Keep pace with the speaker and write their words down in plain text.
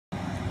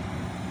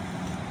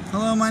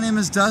Hello, my name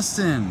is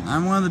Dustin.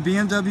 I'm one of the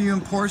BMW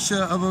and Porsche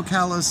of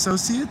Ocala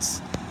associates,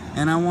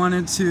 and I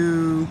wanted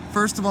to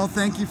first of all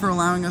thank you for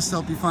allowing us to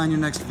help you find your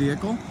next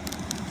vehicle.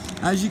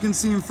 As you can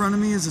see in front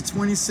of me is a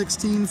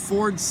 2016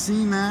 Ford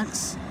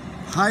C-Max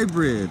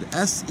Hybrid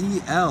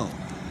SEL.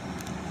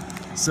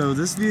 So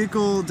this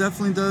vehicle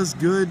definitely does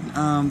good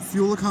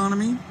fuel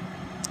economy.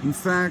 In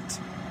fact,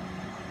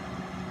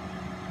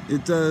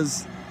 it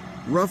does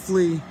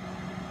roughly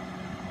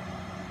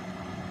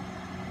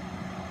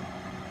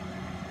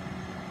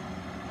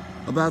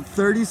about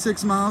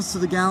 36 miles to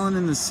the gallon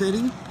in the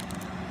city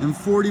and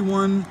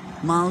 41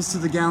 miles to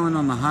the gallon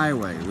on the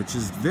highway, which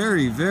is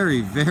very,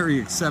 very, very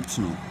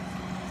exceptional.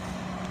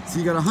 So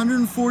you got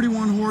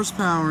 141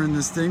 horsepower in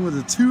this thing with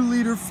a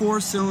 2-liter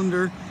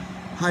 4-cylinder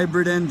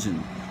hybrid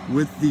engine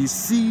with the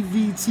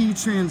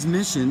CVT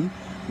transmission,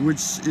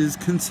 which is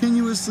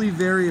continuously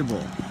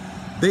variable.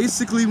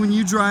 Basically, when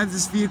you drive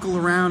this vehicle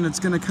around, it's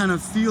going to kind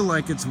of feel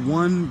like it's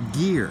one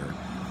gear,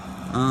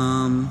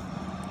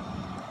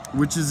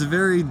 which is a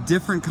very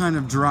different kind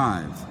of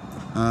drive,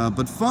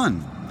 but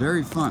fun,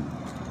 very fun.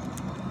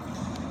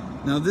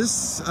 Now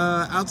this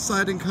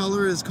outside in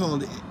color is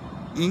called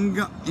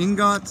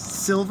ingot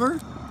silver,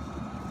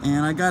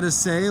 and I gotta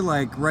say,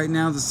 like right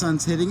now the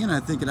sun's hitting it, I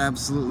think it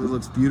absolutely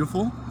looks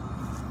beautiful.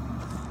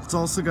 It's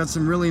also got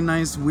some really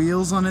nice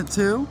wheels on it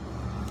too.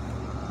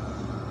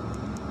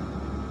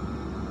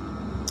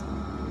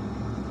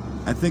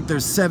 I think they're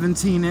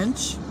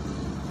 17-inch.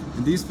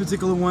 And these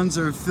particular ones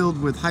are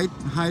filled with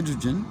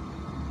hydrogen.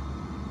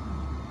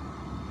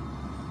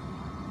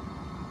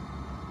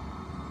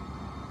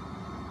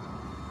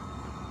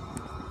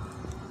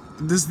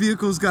 This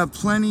vehicle's got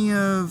plenty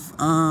of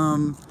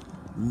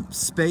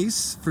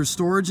space for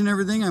storage and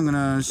everything. I'm going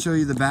to show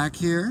you the back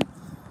here.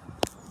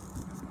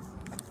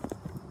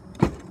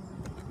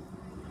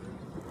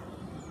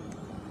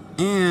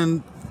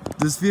 And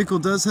this vehicle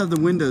does have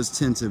the windows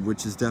tinted,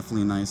 which is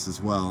definitely nice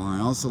as well. I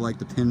also like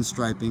the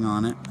pinstriping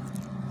on it.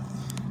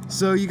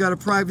 So you got a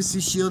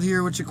privacy shield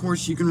here, which of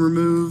course you can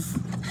remove.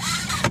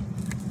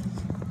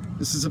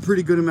 This is a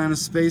pretty good amount of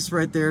space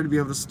right there to be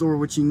able to store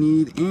what you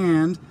need,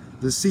 and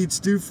the seats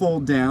do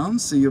fold down,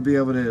 so you'll be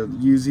able to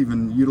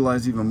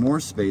utilize even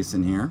more space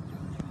in here.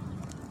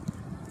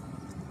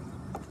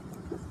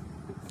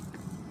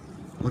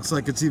 Looks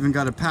like it's even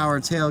got a power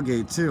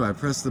tailgate too. I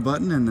press the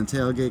button and the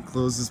tailgate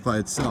closes by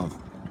itself.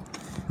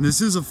 And this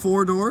is a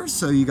 4-door,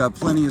 so you got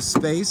plenty of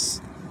space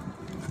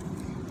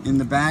in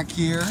the back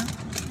here.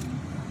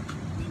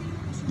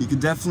 You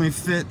could definitely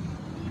fit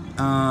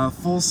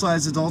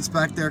full-size adults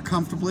back there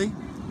comfortably,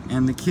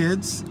 and the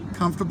kids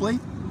comfortably.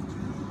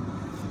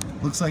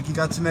 Looks like you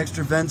got some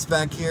extra vents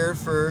back here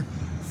for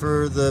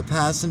the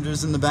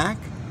passengers in the back,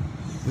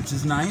 which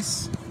is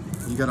nice.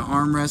 You got an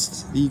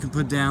armrest that you can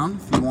put down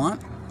if you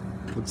want.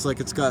 Looks like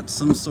it's got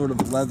some sort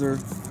of leather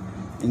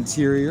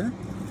interior,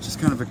 which is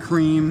kind of a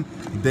cream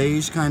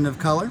beige kind of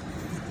color.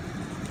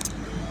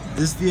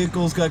 This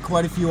vehicle's got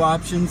quite a few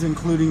options,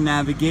 including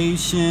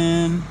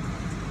navigation.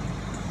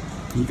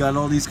 You got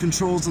all these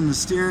controls on the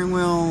steering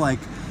wheel, like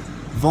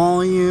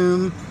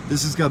volume.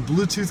 This has got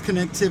Bluetooth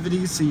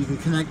connectivity, so you can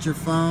connect your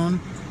phone,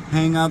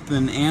 hang up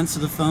and answer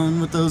the phone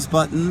with those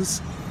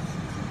buttons.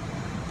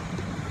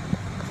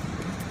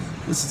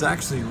 This is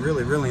actually a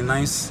really, really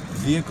nice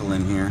vehicle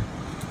in here.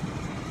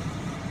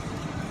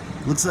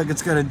 Looks like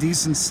it's got a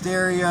decent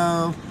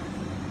stereo.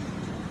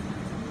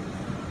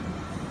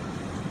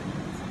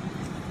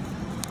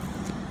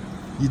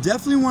 You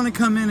definitely want to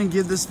come in and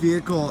give this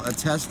vehicle a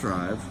test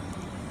drive.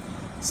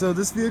 So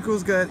this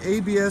vehicle's got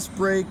ABS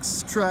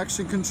brakes,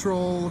 traction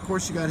control, of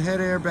course you got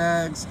head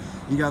airbags,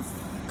 you got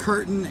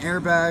curtain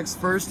airbags,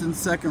 first and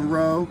second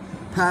row,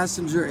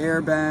 passenger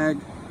airbag.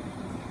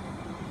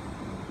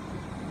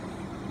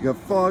 You got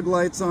fog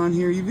lights on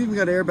here. You've even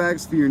got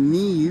airbags for your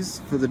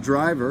knees for the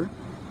driver.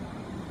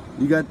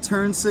 You got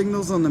turn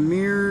signals on the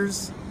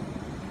mirrors.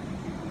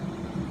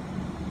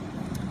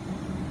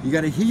 You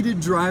got a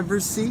heated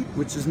driver's seat,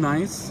 which is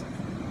nice,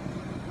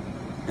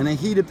 and a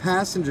heated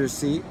passenger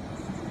seat.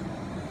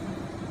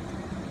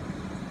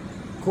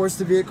 Of course,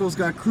 the vehicle's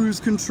got cruise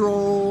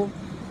control.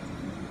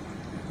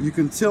 You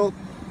can tilt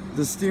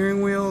the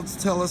steering wheel, it's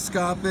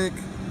telescopic.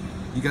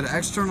 You got an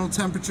external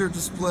temperature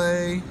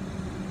display.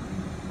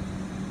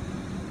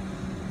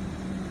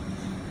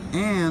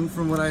 And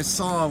from what I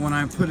saw when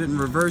I put it in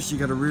reverse, you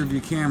got a rear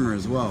view camera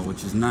as well,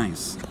 which is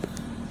nice.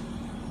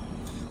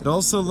 It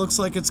also looks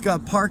like it's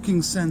got parking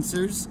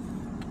sensors,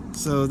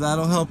 so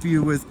that'll help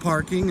you with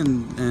parking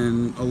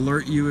and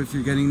alert you if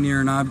you're getting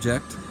near an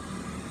object.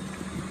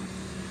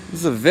 This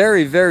is a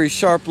very, very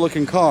sharp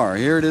looking car.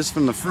 Here it is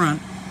from the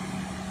front.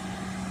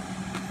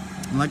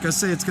 And like I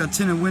say, it's got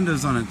tinted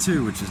windows on it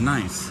too, which is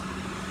nice.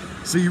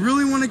 So you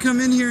really want to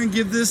come in here and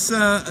give this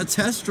a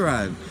test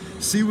drive.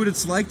 See what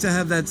it's like to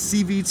have that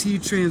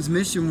CVT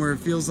transmission where it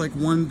feels like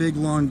one big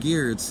long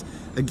gear. It's,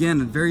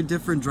 again, a very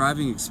different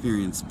driving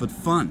experience, but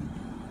fun.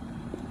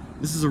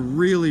 This is a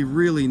really,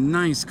 really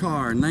nice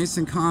car. Nice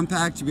and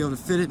compact. You'll be able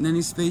to fit it in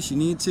any space you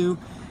need to.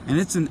 And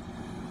it's in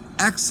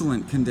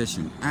excellent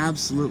condition.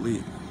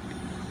 Absolutely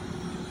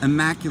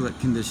immaculate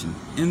condition,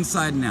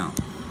 inside and out.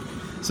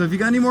 So if you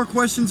got any more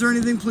questions or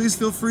anything, please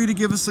feel free to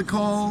give us a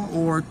call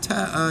or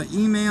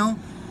email.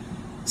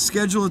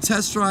 Schedule a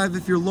test drive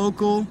if you're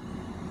local.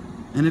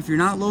 And if you're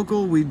not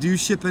local, we do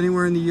ship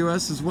anywhere in the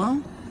US as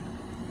well.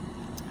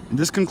 And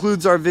this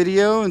concludes our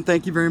video, and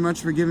thank you very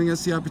much for giving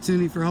us the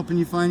opportunity for helping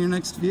you find your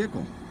next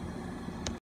vehicle.